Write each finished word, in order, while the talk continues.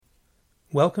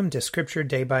Welcome to Scripture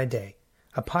Day by Day,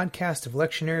 a podcast of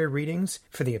lectionary readings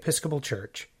for the Episcopal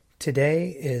Church. Today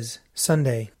is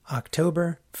Sunday,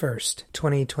 October 1st,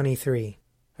 2023.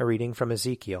 A reading from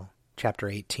Ezekiel, chapter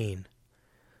 18.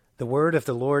 The word of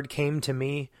the Lord came to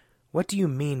me. What do you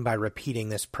mean by repeating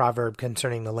this proverb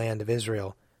concerning the land of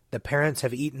Israel? The parents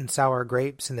have eaten sour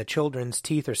grapes, and the children's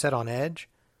teeth are set on edge?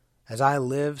 As I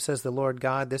live, says the Lord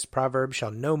God, this proverb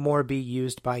shall no more be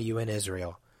used by you in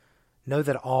Israel. Know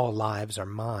that all lives are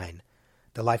mine.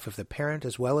 The life of the parent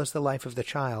as well as the life of the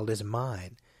child is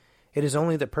mine. It is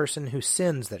only the person who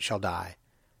sins that shall die.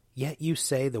 Yet you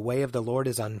say the way of the Lord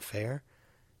is unfair?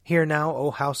 Hear now,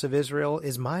 O house of Israel,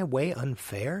 is my way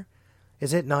unfair?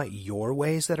 Is it not your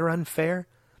ways that are unfair?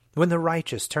 When the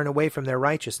righteous turn away from their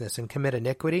righteousness and commit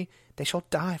iniquity, they shall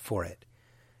die for it.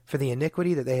 For the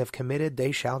iniquity that they have committed,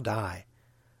 they shall die.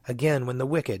 Again, when the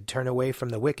wicked turn away from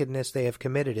the wickedness they have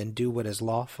committed and do what is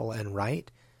lawful and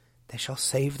right, they shall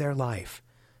save their life,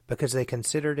 because they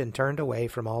considered and turned away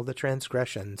from all the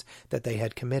transgressions that they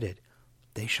had committed.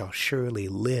 They shall surely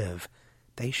live,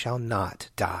 they shall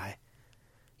not die.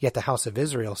 Yet the house of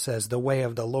Israel says, the way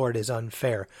of the Lord is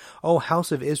unfair. O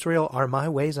house of Israel, are my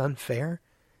ways unfair?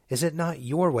 Is it not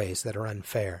your ways that are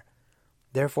unfair?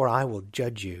 Therefore I will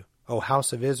judge you, O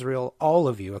house of Israel, all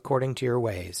of you according to your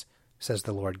ways, says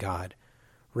the Lord God.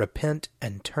 Repent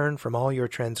and turn from all your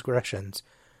transgressions,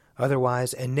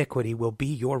 otherwise iniquity will be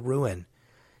your ruin.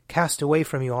 Cast away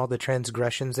from you all the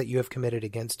transgressions that you have committed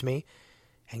against me,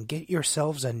 and get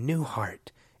yourselves a new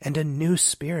heart and a new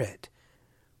spirit.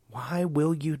 Why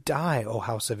will you die, O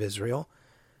house of Israel?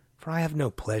 For I have no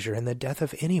pleasure in the death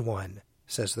of anyone,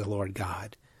 says the Lord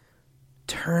God.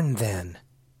 Turn then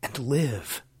and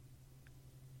live.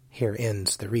 Here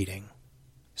ends the reading.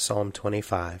 Psalm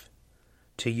 25.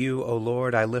 To you, O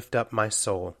Lord, I lift up my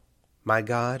soul. My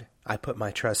God, I put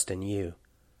my trust in you.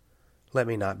 Let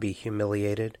me not be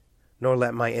humiliated, nor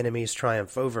let my enemies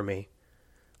triumph over me.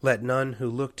 Let none who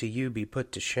look to you be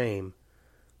put to shame.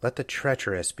 Let the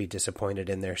treacherous be disappointed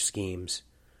in their schemes.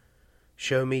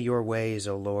 Show me your ways,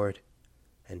 O Lord,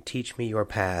 and teach me your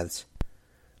paths.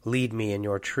 Lead me in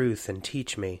your truth and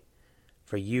teach me,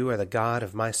 for you are the God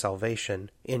of my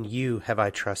salvation. In you have I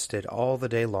trusted all the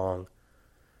day long.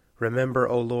 Remember,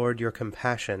 O Lord, your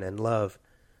compassion and love,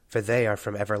 for they are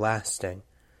from everlasting.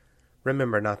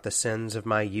 Remember not the sins of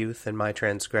my youth and my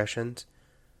transgressions.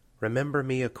 Remember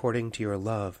me according to your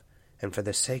love, and for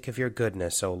the sake of your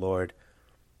goodness, O Lord.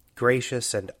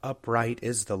 Gracious and upright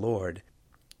is the Lord.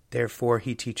 Therefore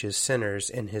he teaches sinners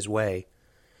in his way.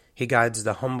 He guides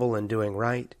the humble in doing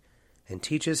right, and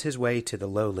teaches his way to the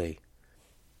lowly.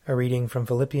 A reading from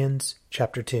Philippians,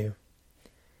 chapter 2.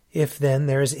 If then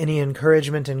there is any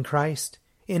encouragement in Christ,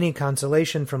 any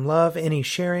consolation from love, any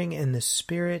sharing in the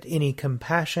Spirit, any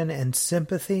compassion and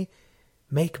sympathy,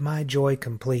 make my joy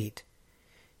complete.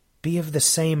 Be of the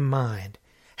same mind,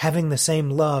 having the same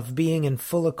love, being in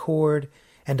full accord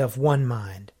and of one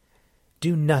mind.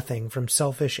 Do nothing from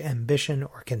selfish ambition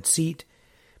or conceit,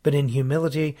 but in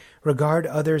humility regard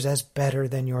others as better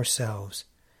than yourselves.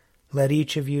 Let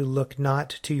each of you look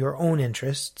not to your own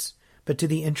interests, but to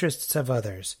the interests of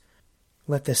others.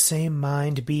 Let the same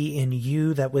mind be in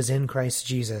you that was in Christ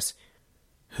Jesus,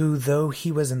 who, though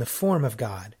he was in the form of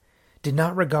God, did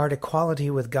not regard equality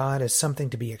with God as something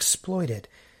to be exploited,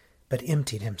 but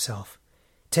emptied himself,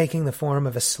 taking the form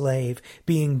of a slave,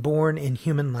 being born in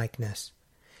human likeness.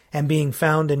 And being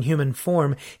found in human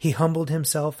form, he humbled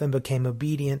himself and became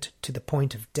obedient to the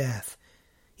point of death,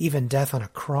 even death on a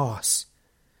cross.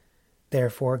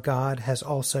 Therefore God has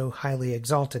also highly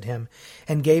exalted him,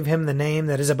 and gave him the name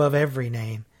that is above every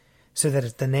name, so that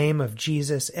at the name of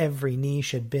Jesus every knee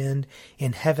should bend,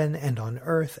 in heaven and on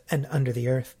earth and under the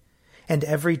earth, and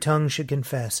every tongue should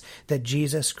confess that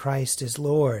Jesus Christ is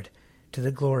Lord, to the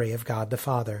glory of God the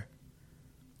Father.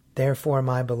 Therefore,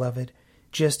 my beloved,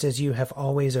 just as you have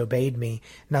always obeyed me,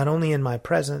 not only in my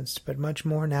presence, but much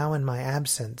more now in my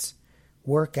absence,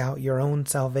 work out your own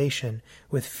salvation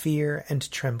with fear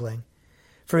and trembling.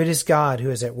 For it is God who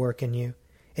is at work in you,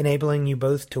 enabling you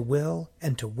both to will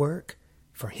and to work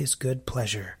for his good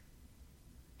pleasure.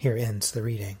 Here ends the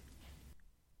reading.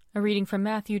 A reading from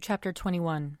Matthew chapter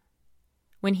 21.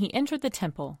 When he entered the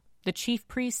temple, the chief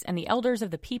priests and the elders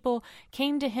of the people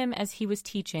came to him as he was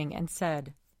teaching and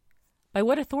said, "By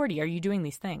what authority are you doing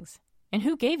these things? And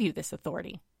who gave you this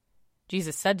authority?"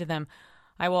 Jesus said to them,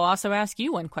 "I will also ask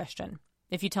you one question.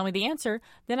 If you tell me the answer,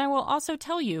 then I will also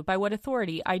tell you by what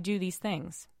authority I do these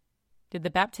things. Did the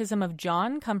baptism of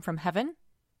John come from heaven,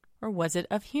 or was it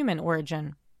of human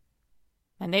origin?"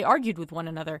 And they argued with one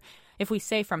another. "If we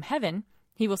say from heaven,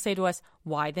 he will say to us,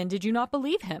 'Why then did you not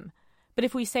believe him?' But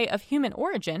if we say of human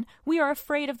origin, we are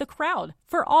afraid of the crowd,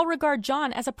 for all regard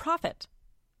John as a prophet."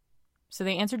 So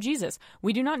they answered Jesus,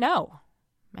 "We do not know."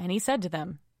 And he said to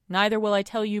them, "Neither will I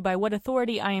tell you by what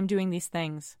authority I am doing these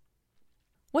things.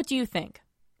 What do you think?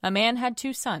 A man had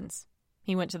 2 sons.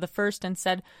 He went to the first and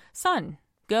said, 'Son,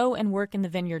 go and work in the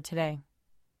vineyard today.'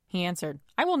 He answered,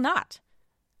 'I will not.'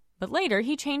 But later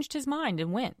he changed his mind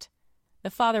and went.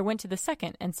 The father went to the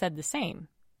second and said the same.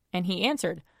 And he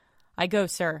answered, 'I go,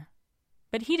 sir.'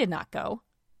 But he did not go.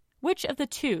 Which of the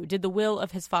 2 did the will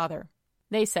of his father?"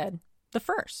 They said, "The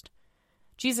first."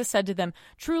 Jesus said to them,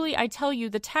 "Truly I tell you,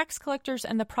 the tax collectors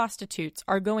and the prostitutes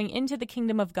are going into the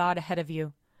kingdom of God ahead of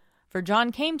you. For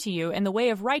John came to you in the way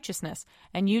of righteousness,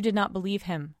 and you did not believe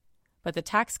him. But the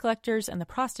tax collectors and the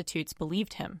prostitutes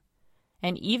believed him.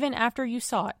 And even after you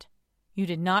saw it, you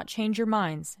did not change your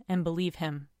minds and believe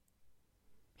him."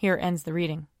 Here ends the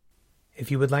reading. If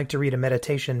you would like to read a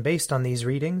meditation based on these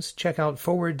readings, check out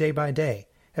Forward Day by Day,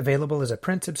 available as a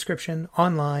print subscription,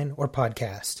 online, or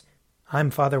podcast. I'm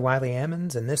Father Wiley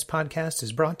Ammons, and this podcast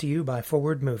is brought to you by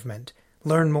Forward Movement.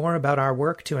 Learn more about our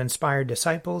work to inspire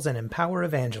disciples and empower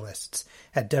evangelists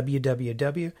at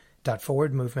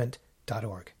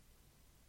www.forwardmovement.org.